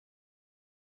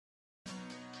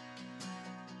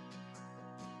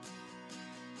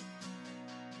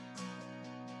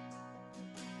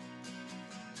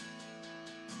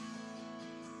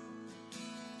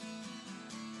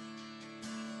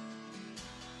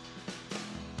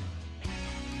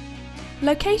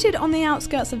Located on the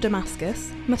outskirts of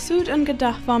Damascus, Massoud and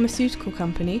Gaddah Pharmaceutical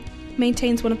Company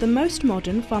maintains one of the most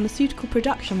modern pharmaceutical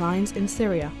production lines in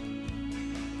Syria.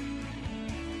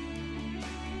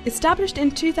 Established in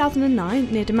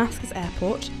 2009 near Damascus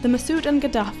Airport, the Massoud and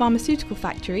Gaddah Pharmaceutical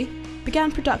Factory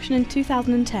began production in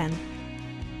 2010,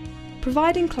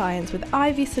 providing clients with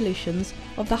IV solutions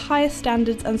of the highest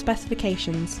standards and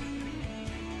specifications.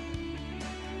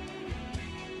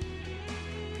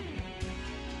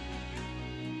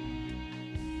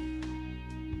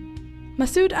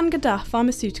 Massoud and Gaddah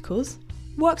Pharmaceuticals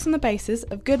works on the basis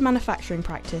of Good Manufacturing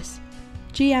Practice,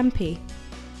 GMP,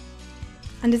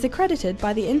 and is accredited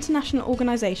by the International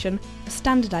Organization for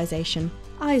Standardization,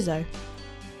 ISO.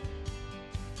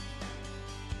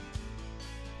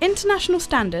 International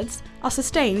standards are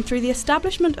sustained through the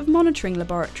establishment of monitoring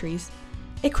laboratories,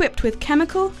 equipped with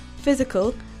chemical,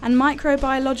 physical and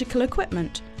microbiological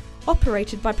equipment,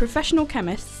 operated by professional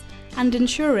chemists and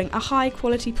ensuring a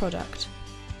high-quality product.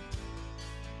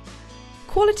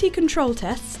 Quality control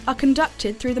tests are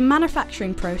conducted through the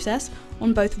manufacturing process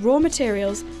on both raw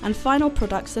materials and final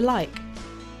products alike.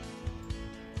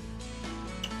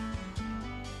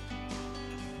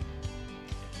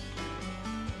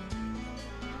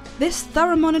 This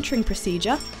thorough monitoring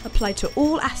procedure, applied to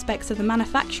all aspects of the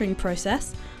manufacturing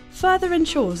process, further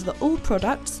ensures that all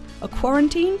products are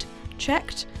quarantined,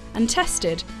 checked and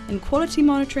tested in quality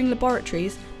monitoring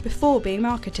laboratories before being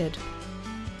marketed.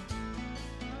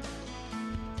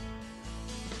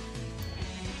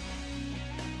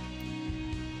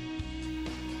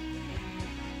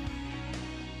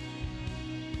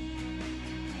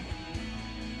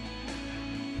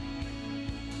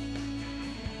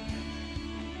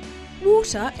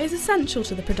 Water is essential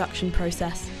to the production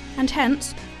process, and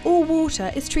hence all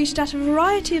water is treated at a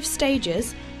variety of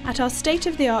stages at our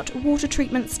state-of-the-art water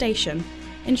treatment station,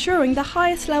 ensuring the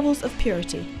highest levels of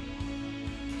purity.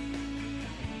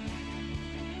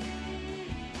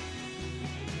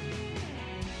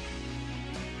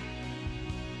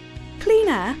 Clean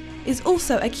air is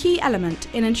also a key element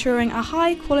in ensuring a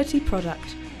high-quality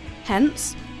product.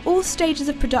 Hence, all stages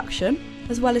of production,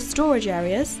 as well as storage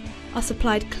areas, are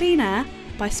supplied clean air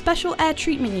by special air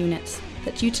treatment units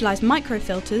that utilise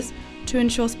microfilters to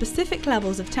ensure specific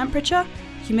levels of temperature,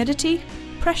 humidity,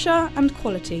 pressure and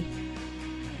quality.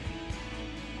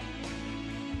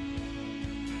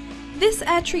 This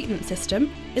air treatment system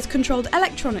is controlled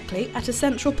electronically at a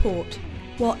central port,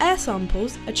 while air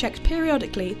samples are checked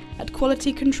periodically at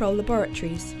quality control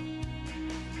laboratories.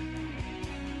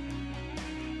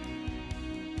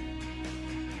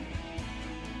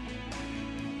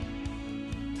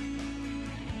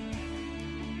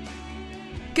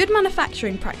 Good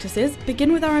manufacturing practices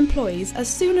begin with our employees as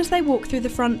soon as they walk through the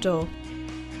front door.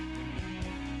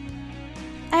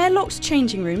 Airlocked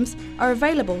changing rooms are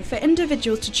available for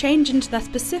individuals to change into their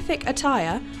specific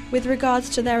attire with regards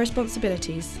to their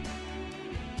responsibilities.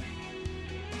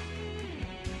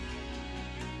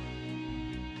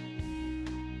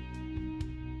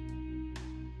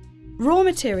 Raw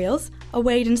materials are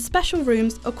weighed in special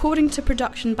rooms according to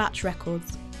production batch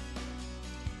records.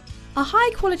 A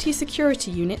high-quality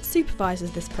security unit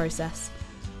supervises this process.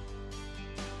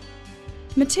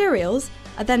 Materials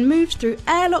are then moved through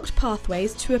airlocked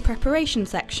pathways to a preparation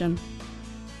section,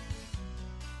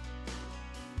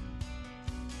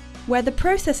 where the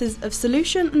processes of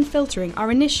solution and filtering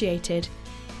are initiated,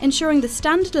 ensuring the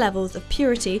standard levels of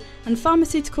purity and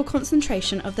pharmaceutical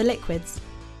concentration of the liquids.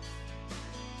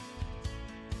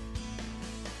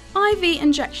 IV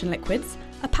injection liquids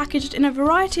are packaged in a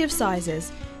variety of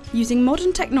sizes, using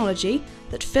modern technology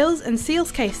that fills and seals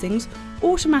casings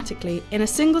automatically in a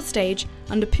single stage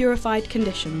under purified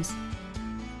conditions.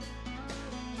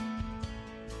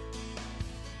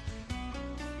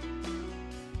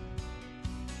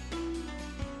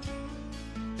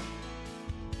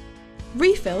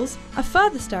 Refills are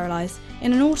further sterilised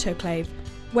in an autoclave,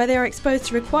 where they are exposed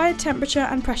to required temperature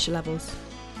and pressure levels.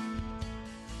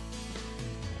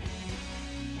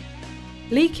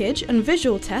 Leakage and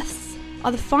visual tests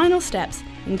are the final steps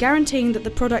in guaranteeing that the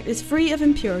product is free of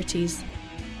impurities.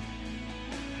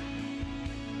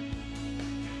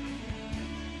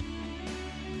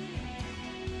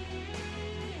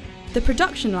 The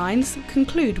production lines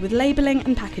conclude with labelling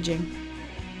and packaging.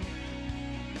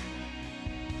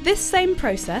 This same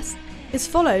process is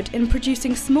followed in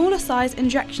producing smaller size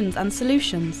injections and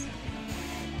solutions.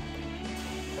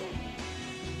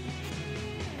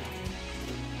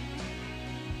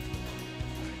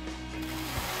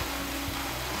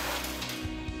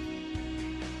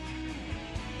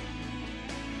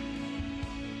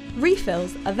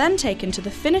 Refills are then taken to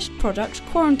the finished product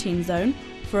quarantine zone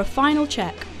for a final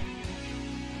check.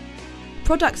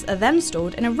 Products are then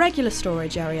stored in a regular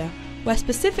storage area, where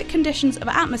specific conditions of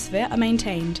atmosphere are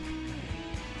maintained.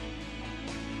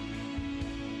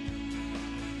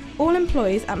 All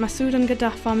employees at Massoud and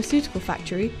Gaddah Pharmaceutical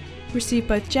Factory receive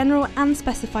both general and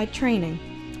specified training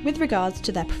with regards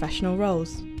to their professional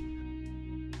roles.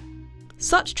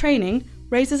 Such training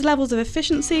raises levels of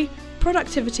efficiency,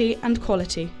 productivity and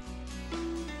quality.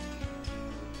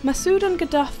 Massoud and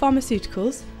Gaddah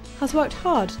Pharmaceuticals has worked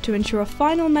hard to ensure a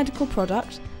final medical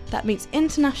product that meets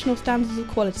international standards of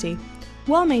quality,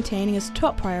 while maintaining as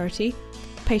top priority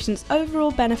patients'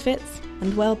 overall benefits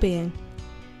and well-being.